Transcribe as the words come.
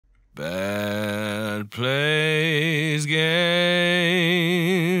Bad plays games.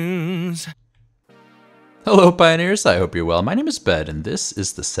 Hello Pioneers, I hope you're well. My name is Bed, and this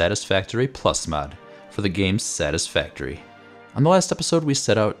is the Satisfactory Plus mod for the game Satisfactory. On the last episode, we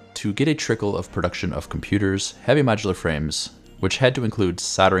set out to get a trickle of production of computers, heavy modular frames, which had to include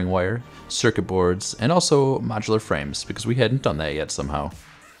soldering wire, circuit boards, and also modular frames, because we hadn't done that yet somehow.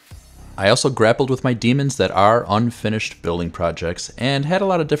 I also grappled with my demons that are unfinished building projects, and had a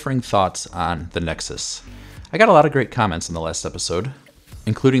lot of differing thoughts on the Nexus. I got a lot of great comments in the last episode,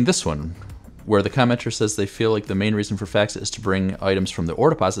 including this one, where the commenter says they feel like the main reason for fixit is to bring items from the ore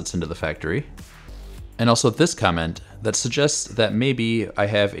deposits into the factory. And also this comment that suggests that maybe I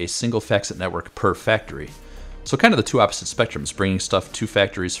have a single fixit network per factory. So kind of the two opposite spectrums, bringing stuff to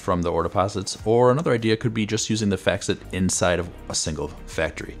factories from the ore deposits, or another idea could be just using the fixit inside of a single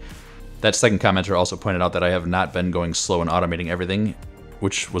factory. That second commenter also pointed out that I have not been going slow and automating everything,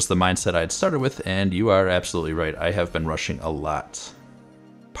 which was the mindset I had started with, and you are absolutely right, I have been rushing a lot.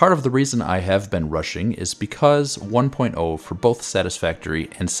 Part of the reason I have been rushing is because 1.0 for both Satisfactory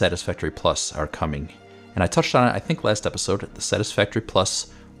and Satisfactory Plus are coming. And I touched on it, I think, last episode. The Satisfactory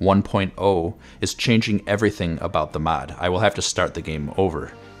Plus 1.0 is changing everything about the mod. I will have to start the game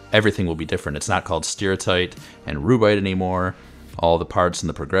over. Everything will be different. It's not called Stereotyte and Rubite anymore. All the parts and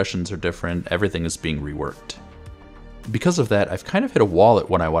the progressions are different. Everything is being reworked. Because of that, I've kind of hit a wall at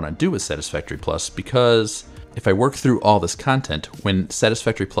what I want to do with Satisfactory Plus, because if I work through all this content when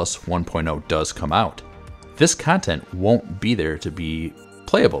Satisfactory Plus 1.0 does come out, this content won't be there to be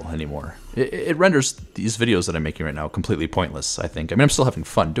playable anymore. It renders these videos that I'm making right now completely pointless, I think. I mean, I'm still having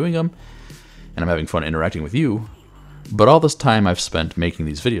fun doing them, and I'm having fun interacting with you, but all this time I've spent making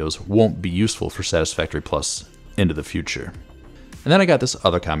these videos won't be useful for Satisfactory Plus into the future. And then I got this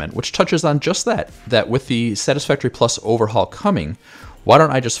other comment, which touches on just that with the Satisfactory Plus overhaul coming, why don't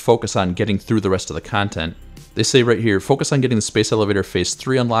I just focus on getting through the rest of the content? They say right here, focus on getting the Space Elevator Phase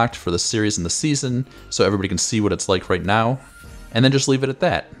 3 unlocked for the series and the season, so everybody can see what it's like right now, and then just leave it at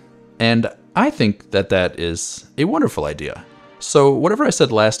that. And I think that that is a wonderful idea. So whatever I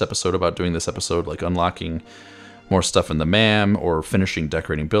said last episode about doing this episode, like unlocking more stuff in the MAM or finishing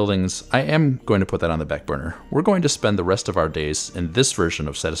decorating buildings, I am going to put that on the back burner. We're going to spend the rest of our days in this version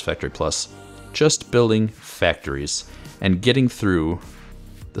of Satisfactory Plus just building factories and getting through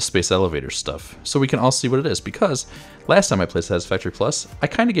the space elevator stuff so we can all see what it is, because last time I played Satisfactory Plus, I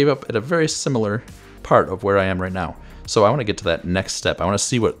kind of gave up at a very similar part of where I am right now. So I want to get to that next step. I want to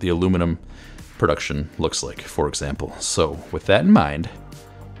see what the aluminum production looks like, for example. So with that in mind,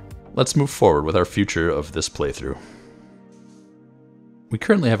 let's move forward with our future of this playthrough. We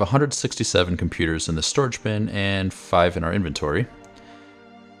currently have 167 computers in the storage bin and 5 in our inventory,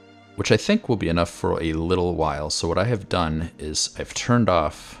 which I think will be enough for a little while. So what I have done is I've turned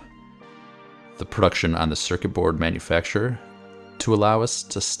off the production on the circuit board manufacturer to allow us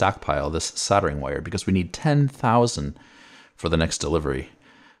to stockpile this soldering wire, because we need 10,000 for the next delivery.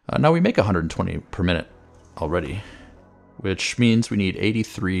 Now we make 120 per minute already, which means we need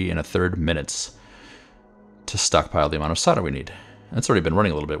 83 1/3 minutes to stockpile the amount of solder we need. And it's already been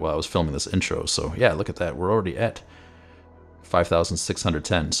running a little bit while I was filming this intro, so yeah, look at that, we're already at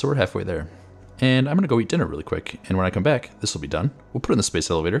 5,610, so we're halfway there. And I'm gonna go eat dinner really quick, and when I come back, this will be done. We'll put it in the space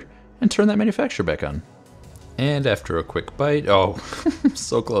elevator and turn that manufacturer back on. And after a quick bite, oh,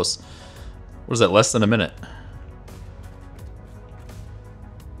 so close. What is that, less than a minute?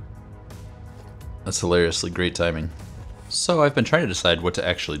 That's hilariously great timing. So I've been trying to decide what to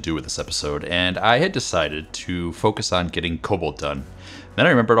actually do with this episode, and I had decided to focus on getting cobalt done. Then I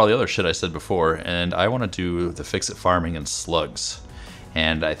remembered all the other shit I said before, and I want to do the fixit farming and slugs.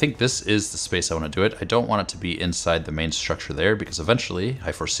 And I think this is the space I want to do it. I don't want it to be inside the main structure there, because eventually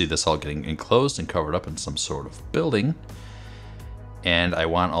I foresee this all getting enclosed and covered up in some sort of building. And I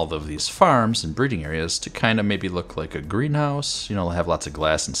want all of these farms and breeding areas to kind of maybe look like a greenhouse, you know, have lots of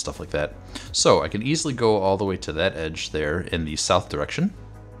glass and stuff like that. So I can easily go all the way to that edge there in the south direction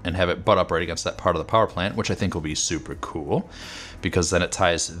and have it butt up right against that part of the power plant, which I think will be super cool, because then it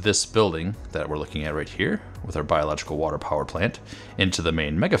ties this building that we're looking at right here with our biological water power plant into the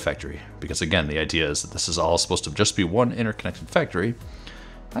main mega factory. Because again, the idea is that this is all supposed to just be one interconnected factory.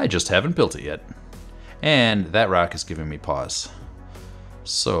 I just haven't built it yet. And that rock is giving me pause.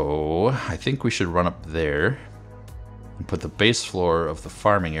 So I think we should run up there and put the base floor of the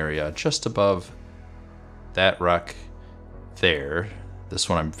farming area just above that rock there. This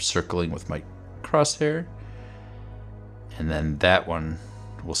one I'm circling with my crosshair. And then that one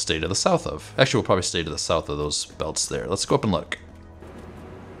will stay to the south of. Actually, we'll probably stay to the south of those belts there. Let's go up and look.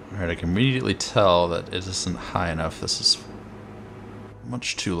 Alright, I can immediately tell that it isn't high enough. This is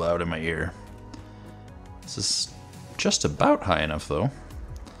much too loud in my ear. This is just about high enough though.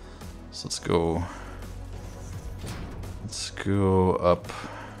 So let's go up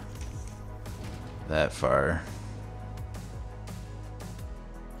that far.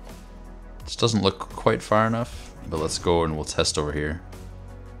 This doesn't look quite far enough, but let's go and we'll test over here.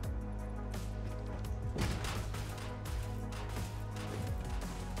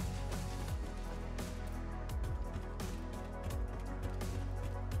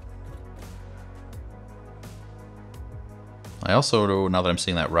 I also, now that I'm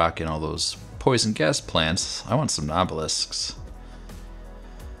seeing that rock and all those poison gas plants, I want some obelisks.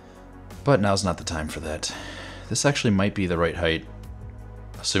 But now's not the time for that. This actually might be the right height,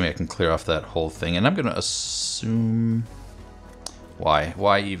 assuming I can clear off that whole thing. And I'm gonna assume...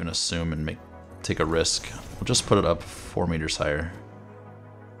 Why even assume and take a risk? We'll just put it up 4 meters higher.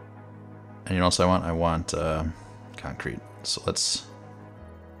 And you know what else I want? I want concrete. So let's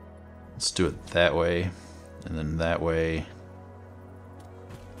do it that way, and then that way.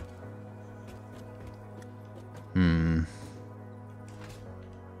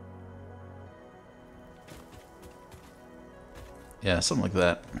 Yeah, something like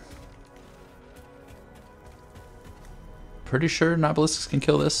that. Pretty sure obelisks can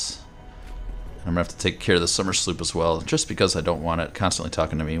kill this. And I'm gonna have to take care of the summer sloop as well, just because I don't want it constantly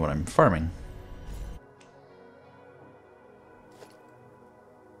talking to me when I'm farming.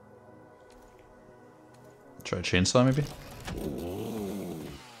 Try a chainsaw maybe?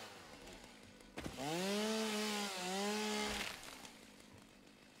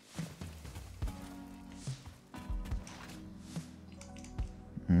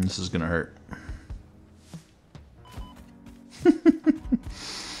 This is gonna hurt.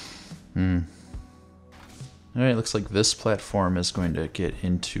 Alright, looks like this platform is going to get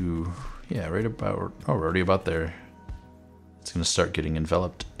into, yeah, right about, oh, we're already about there. It's gonna start getting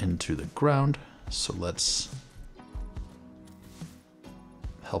enveloped into the ground, so let's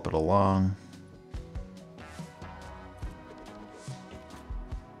help it along.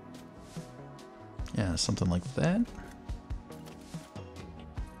 Yeah, something like that.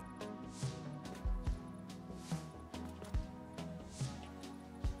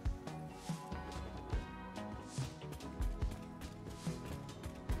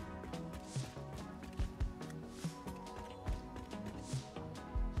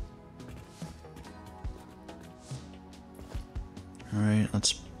 Alright,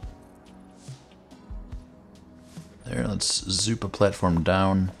 let's zoop a platform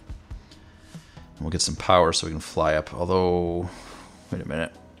down. And we'll get some power so we can fly up. Although, wait a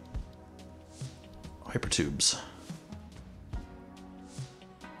minute. Hypertubes.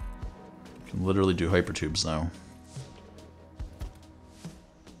 We can literally do hypertubes now.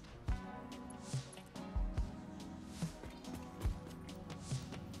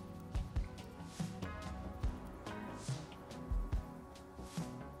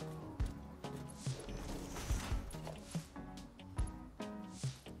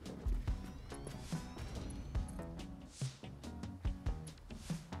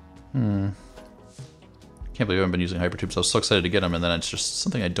 Can't believe I haven't been using hypertubes. I was so excited to get them, and then it's just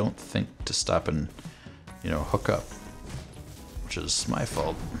something I don't think to stop and, you know, hook up, which is my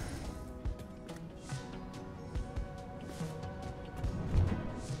fault.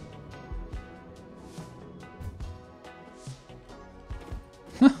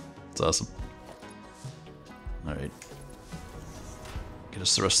 It's awesome. All right, get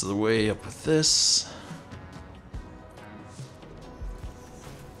us the rest of the way up with this.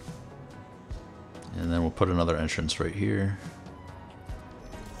 And then we'll put another entrance right here.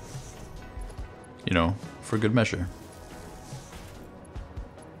 You know, for good measure.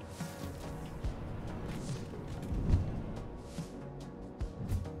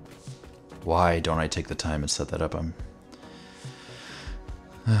 Why don't I take the time and set that up?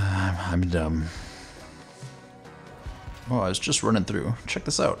 I'm dumb. Oh, I was just running through. Check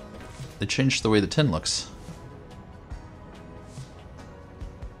this out. They changed the way the tin looks.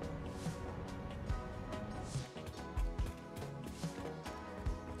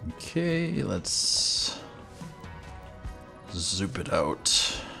 Okay, let's zoop it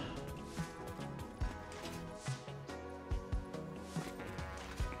out.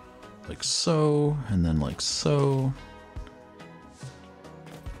 Like so, and then like so.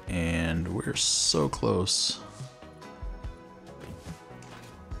 And we're so close.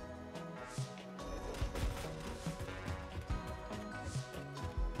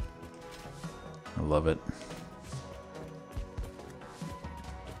 I love it.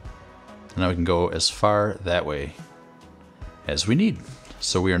 Now we can go as far that way as we need.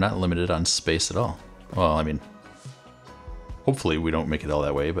 So we are not limited on space at all. Well, I mean, Hopefully we don't make it all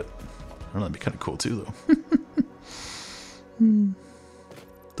that way, but I don't know, that'd be kind of cool too,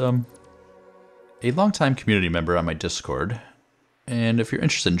 though. A longtime community member on my Discord, and if you're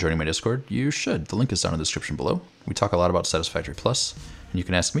interested in joining my Discord, you should. The link is down in the description below. We talk a lot about Satisfactory Plus, and you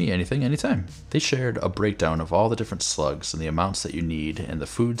can ask me anything, anytime. They shared a breakdown of all the different slugs and the amounts that you need, and the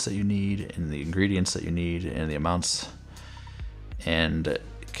foods that you need, and the ingredients that you need, and the amounts. And it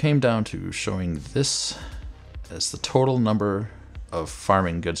came down to showing this as the total number of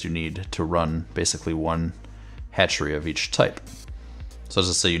farming goods you need to run basically one hatchery of each type. So as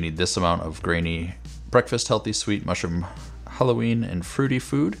I say, you need this amount of grainy breakfast, healthy, sweet, mushroom, Halloween, and fruity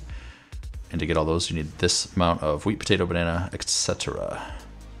food. And to get all those, you need this amount of wheat, potato, banana, etc.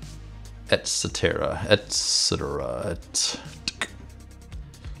 Etc. Etc.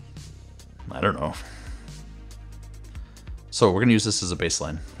 I don't know. So we're going to use this as a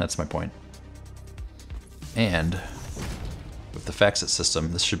baseline. That's my point. And with the fixit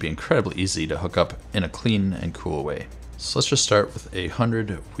system, this should be incredibly easy to hook up in a clean and cool way. So let's just start with 100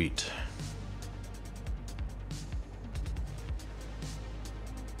 wheat.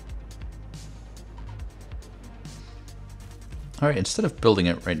 Alright, instead of building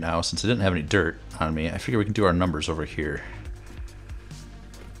it right now, since I didn't have any dirt on me, I figure we can do our numbers over here.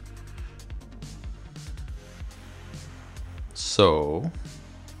 So,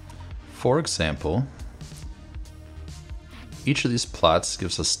 for example, each of these plots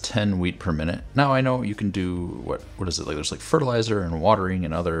gives us 10 wheat per minute. Now I know you can do, what is it, like there's like fertilizer and watering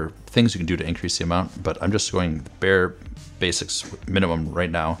and other things you can do to increase the amount, but I'm just going bare basics minimum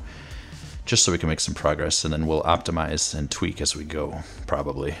right now, just so we can make some progress, and then we'll optimize and tweak as we go,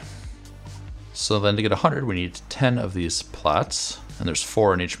 probably. So then to get 100, we need 10 of these plots, and there's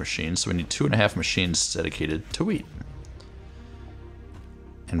 4 in each machine, so we need 2.5 machines dedicated to wheat.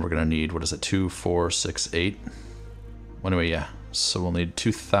 And we're gonna need, what is it, 2, 4, 6, 8? Well, anyway, yeah, so we'll need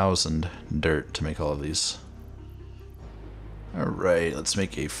 2,000 dirt to make all of these. Alright, let's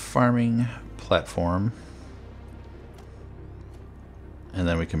make a farming platform. And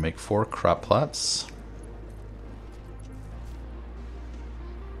then we can make 4 crop plots.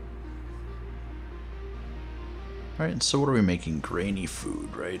 Alright, so what are we making? Grainy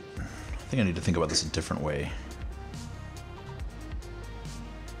food, right? I think I need to think about this a different way.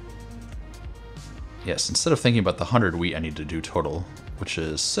 Yes, instead of thinking about the 100 wheat I need to do total, which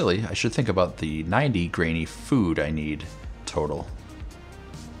is silly, I should think about the 90 grainy food I need total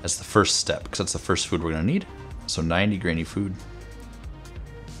as the first step, because that's the first food we're going to need. So 90 grainy food.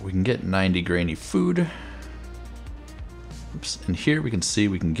 We can get 90 grainy food. Oops, and here we can see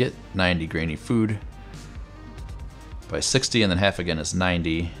we can get 90 grainy food by 60, and then half again is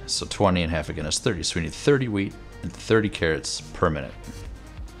 90, so 20 and half again is 30. So we need 30 wheat and 30 carrots per minute.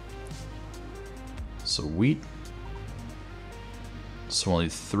 So wheat, so we'll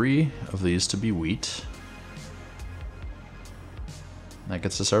need 3 of these to be wheat. That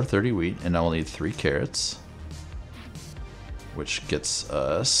gets us our 30 wheat, and now we'll need 3 carrots, which gets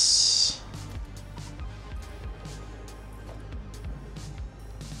us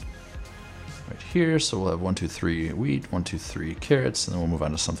right here. So we'll have 1, 2, 3 wheat, 1, 2, 3 carrots, and then we'll move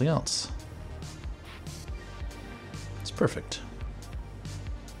on to something else. It's perfect.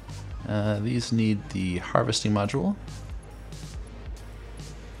 These need the harvesting module.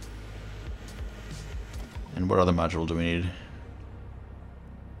 And what other module do we need?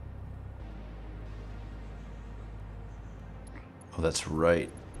 Oh, that's right.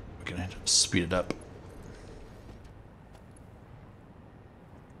 We're gonna have to speed it up.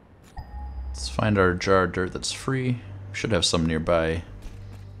 Let's find our jar of dirt that's free. We should have some nearby.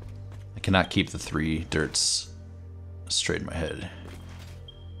 I cannot keep the 3 dirts straight in my head.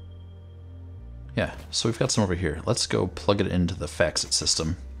 Yeah, so we've got some over here. Let's go plug it into the fixit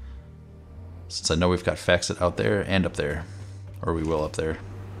system, since I know we've got fixit out there and up there, or we will up there.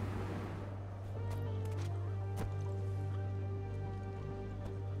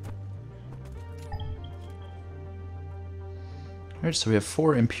 Alright, so we have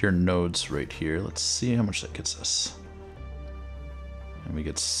 4 impure nodes right here. Let's see how much that gets us. And we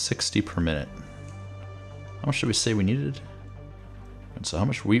get 60 per minute. How much did we say we needed? And so how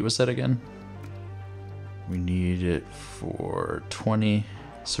much wheat was that again? We need it for 20,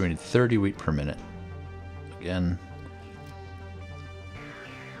 so we need 30 wheat per minute. Again,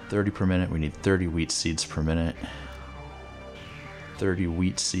 30 per minute, we need 30 wheat seeds per minute. 30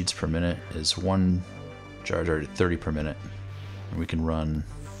 wheat seeds per minute is 1 jar jar 30 per minute. And we can run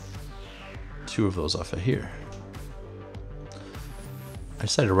 2 of those off of here. I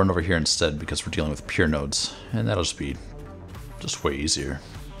decided to run over here instead because we're dealing with pure nodes, and that'll just be way easier.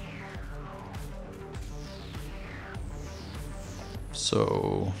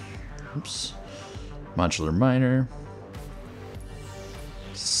 So, oops, modular miner,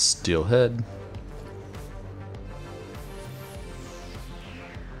 steel head,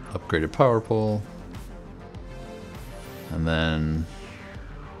 upgraded power pole, and then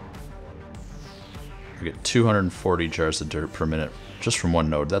we get 240 jars of dirt per minute just from one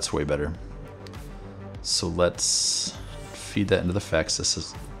node. That's way better. So let's feed that into the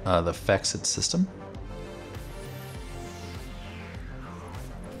fixit system.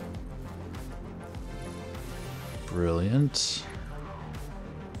 Brilliant.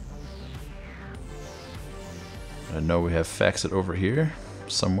 I know we have fixit over here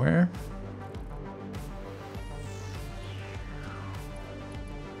somewhere.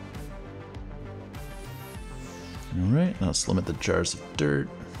 Alright, now let's limit the jars of dirt.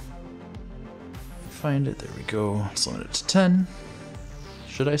 Find it, there we go. Let's limit it to 10.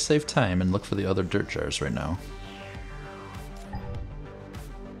 Should I save time and look for the other dirt jars right now?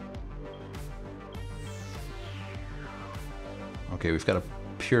 Okay, we've got a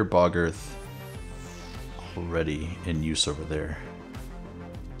pure bog earth already in use over there.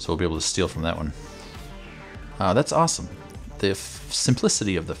 So we'll be able to steal from that one. That's awesome. The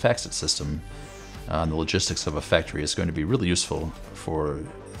simplicity of the fixit system and the logistics of a factory is going to be really useful for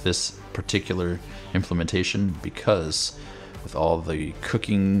this particular implementation, because with all the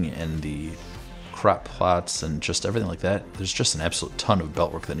cooking and the crop plots and just everything like that, there's just an absolute ton of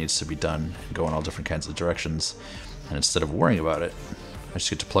belt work that needs to be done and go in all different kinds of directions. And instead of worrying about it, I just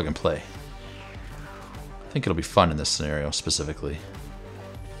get to plug and play. I think it'll be fun in this scenario specifically.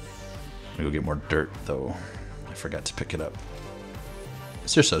 I'm gonna go get more dirt though. I forgot to pick it up.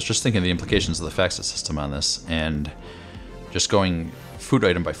 Seriously, I was just thinking of the implications of the fixit system on this, and just going food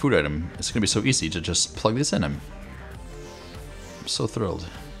item by food item, it's gonna be so easy to just plug these in. I'm so thrilled.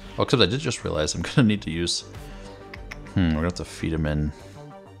 Oh, except I did just realize I'm gonna need to use... we're gonna have to feed them in...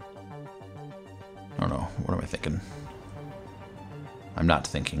 I don't know, what am I thinking? I'm not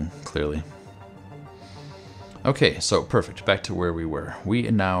thinking, clearly. Okay, so perfect, back to where we were. We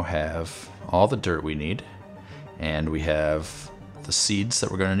now have all the dirt we need, and we have the seeds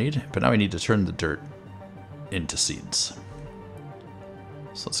that we're gonna need, but now we need to turn the dirt into seeds.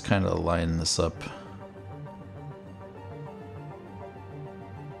 So let's kind of line this up.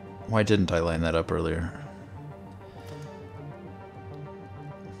 Why didn't I line that up earlier?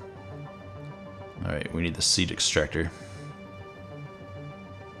 Alright, we need the seed extractor.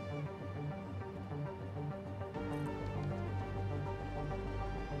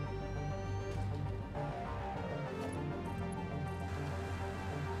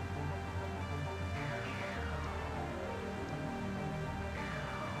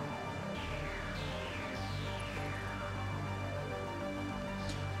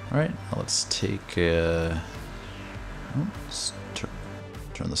 Alright, now let's take let's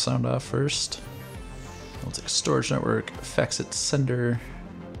turn the sound off first. We'll take storage network, fixit sender.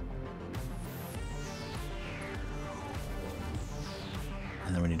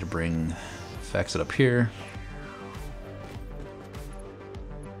 And then we need to bring fixit up here.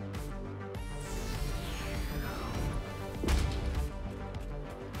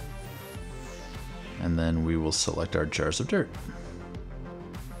 And then we will select our jars of dirt.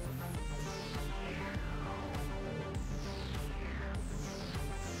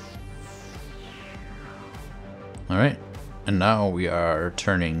 Alright, and now we are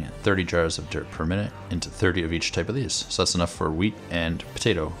turning 30 jars of dirt per minute into 30 of each type of these. So that's enough for wheat and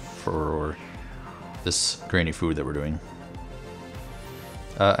potato for this grainy food that we're doing.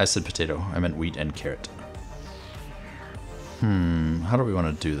 I said potato, I meant wheat and carrot. How do we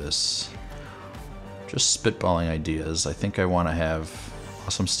want to do this? Just spitballing ideas. I think I want to have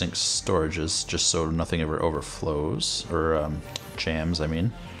awesome stink storages just so nothing ever overflows, or jams, I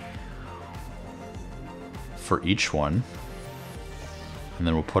mean. For each one, and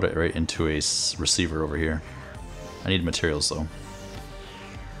then we'll put it right into a receiver over here. I need materials though.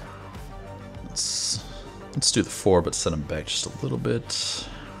 Let's do the 4, but set them back just a little bit.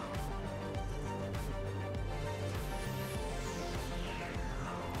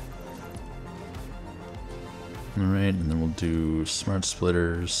 All right, and then we'll do smart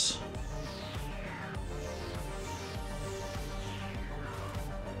splitters.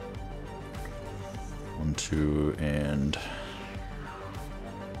 Two and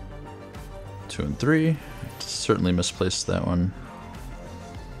 3. Certainly misplaced that one.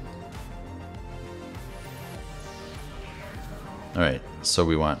 Alright, so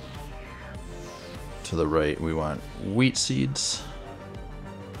we want to the right, we want wheat seeds.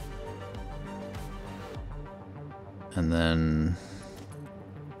 And then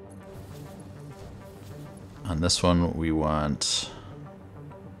on this one we want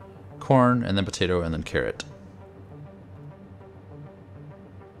corn, and then potato, and then carrot.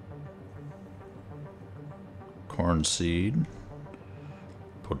 Corn seed,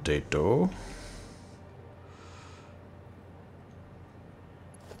 potato,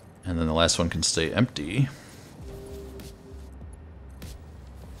 and then the last one can stay empty.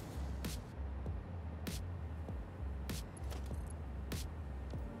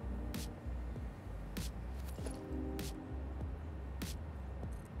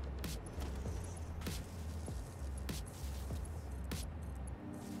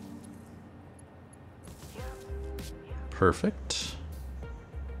 Perfect.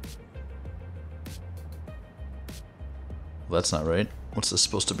 Well, that's not right. What's this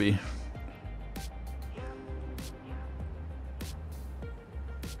supposed to be?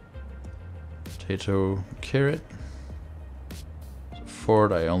 Potato, carrot. So for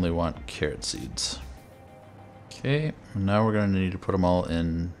it, I only want carrot seeds. Okay, now we're going to need to put them all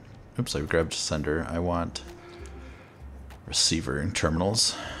in. Oops, I grabbed sender. I want receiver and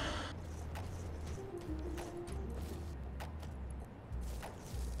terminals.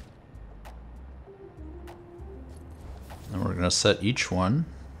 And we're going to set each one,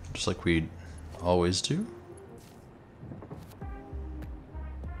 just like we always do.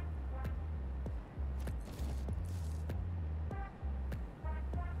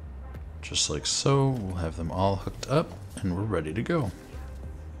 Just like so, we'll have them all hooked up and we're ready to go.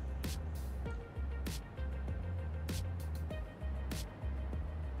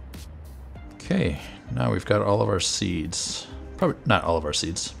 Okay, now we've got all of our seeds. Probably not all of our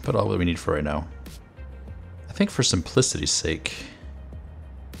seeds, but all that we need for right now. I think for simplicity's sake,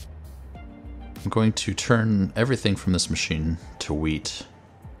 I'm going to turn everything from this machine to wheat,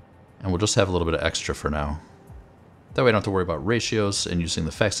 and we'll just have a little bit of extra for now. That way I don't have to worry about ratios, and using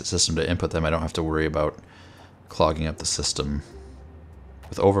the fixit system to input them, I don't have to worry about clogging up the system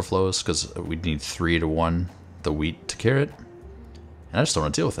with overflows, because we'd need 3-to-1 the wheat to carrot, and I just don't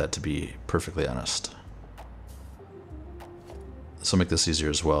want to deal with that, to be perfectly honest. This will make this easier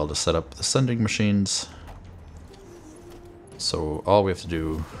as well to set up the sending machines. So all we have to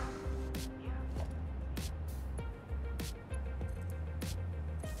do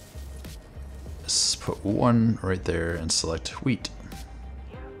is put one right there and select wheat.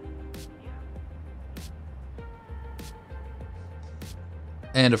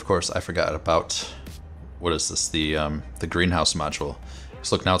 And of course I forgot about, what is this, the greenhouse module.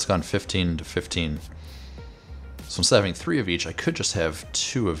 So look, now it's gone 15 to 15. So instead of having 3 of each, I could just have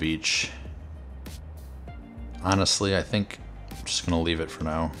 2 of each. Honestly, I think I'm just gonna leave it for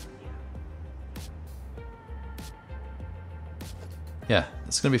now. Yeah,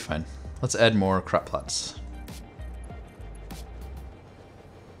 it's gonna be fine. Let's add more crop plots.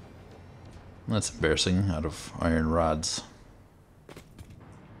 That's embarrassing, out of iron rods.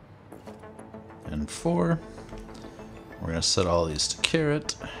 And 4. We're gonna set all these to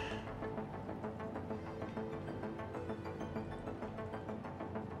carrot.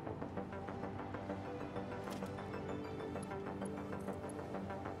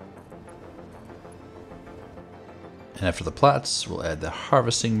 And after the plots, we'll add the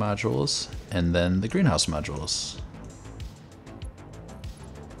harvesting modules and then the greenhouse modules.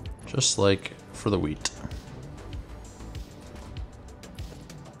 Just like for the wheat.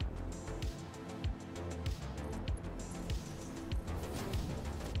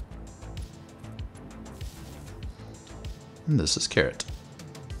 And this is carrot.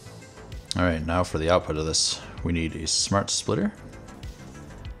 Alright, now for the output of this, we need a smart splitter.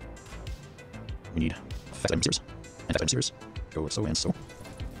 We need go so and so.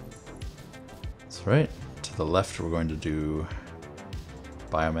 That's right. To the left, we're going to do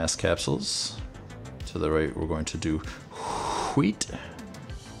biomass capsules. To the right, we're going to do wheat.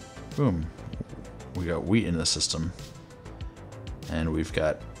 Boom. We got wheat in the system. And we've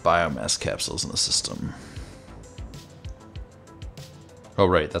got biomass capsules in the system. Oh,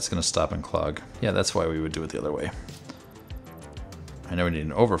 right. That's going to stop and clog. Yeah, that's why we would do it the other way. I know we need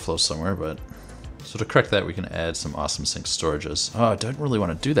an overflow somewhere, but... So to correct that, we can add some awesome sink storages. Oh, I don't really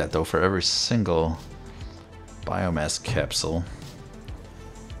want to do that, though, for every single biomass capsule.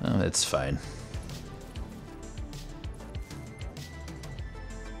 Oh, it's fine.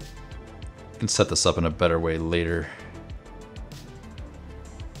 We can set this up in a better way later.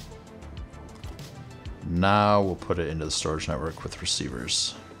 Now we'll put it into the storage network with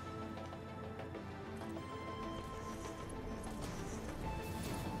receivers.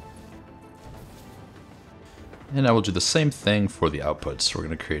 And I will do the same thing for the outputs. We're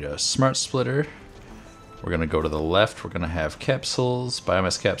going to create a smart splitter. We're going to go to the left. We're going to have capsules,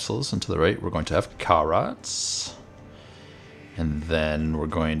 biomass capsules, and to the right we're going to have carrots. And then we're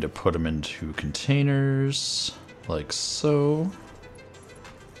going to put them into containers, like so.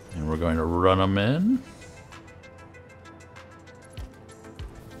 And we're going to run them in.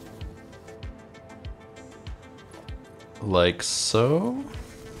 Like so.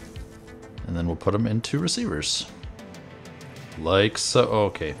 And then we'll put them into receivers. Like so.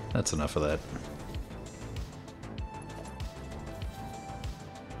 Okay, that's enough of that.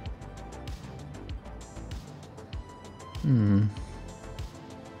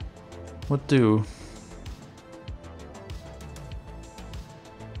 What do?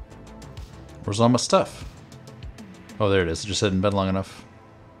 Where's all my stuff? Oh, there it is. It just hadn't been long enough.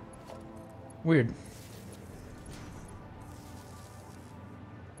 Weird.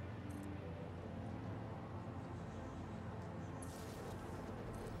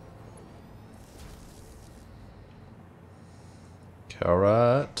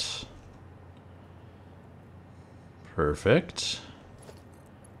 Carrot. Perfect.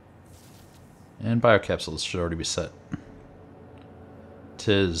 And biocapsules should already be set.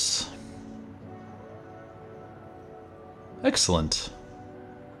 Tis. Excellent.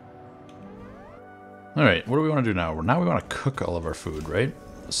 Alright, what do we want to do now? Now we want to cook all of our food, right?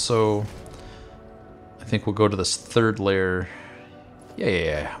 So, I think we'll go to this third layer.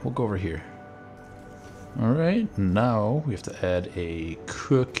 Yeah. We'll go over here. Alright, now we have to add a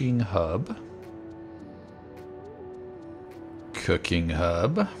cooking hub. Cooking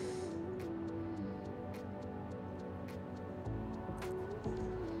hub.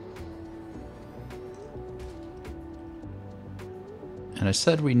 And I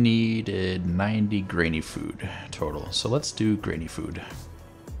said we needed 90 grainy food total. So let's do grainy food.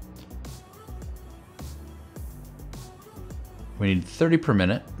 We need 30 per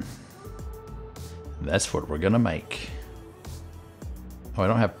minute. That's what we're gonna make. Oh, I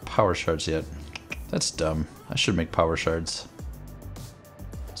don't have power shards yet. That's dumb. I should make power shards.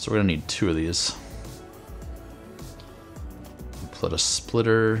 So we're gonna need 2 of these. Put a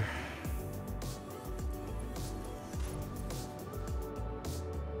splitter.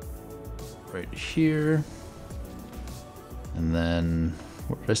 Right here. And then,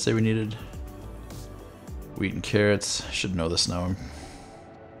 what did I say we needed? Wheat and carrots. I should know this now.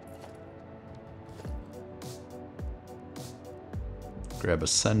 Grab a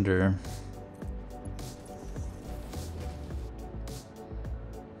sender.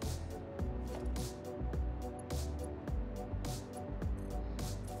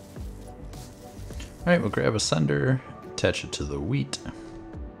 Alright, we'll grab a sender, attach it to the wheat.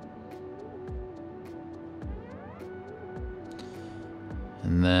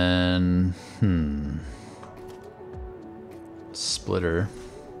 And then, splitter.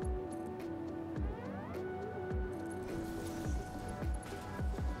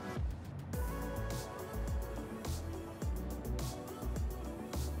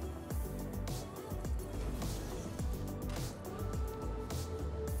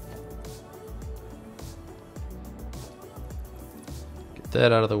 Get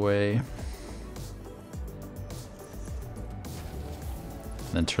that out of the way.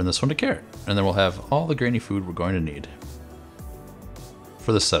 Then turn this one to carrot, and then we'll have all the grainy food we're going to need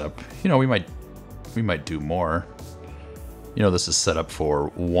for the setup. You know, we might do more. You know, this is set up for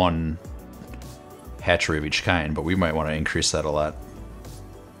 1 hatchery of each kind, but we might want to increase that a lot.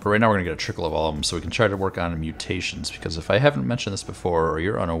 But right now we're gonna get a trickle of all of them, so we can try to work on mutations. Because if I haven't mentioned this before, or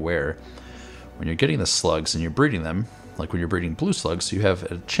you're unaware, when you're getting the slugs and you're breeding them, like when you're breeding blue slugs, you have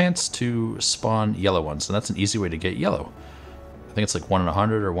a chance to spawn yellow ones, and that's an easy way to get yellow. I think it's like 1 in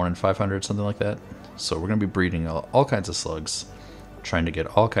 100 or 1 in 500, something like that. So we're going to be breeding all kinds of slugs, trying to get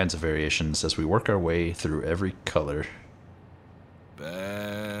all kinds of variations as we work our way through every color.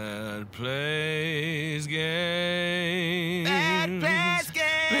 Bad plays games. Bad plays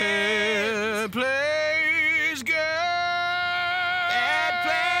games. Bad plays games. Bad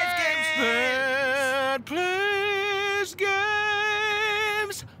plays games. Bad plays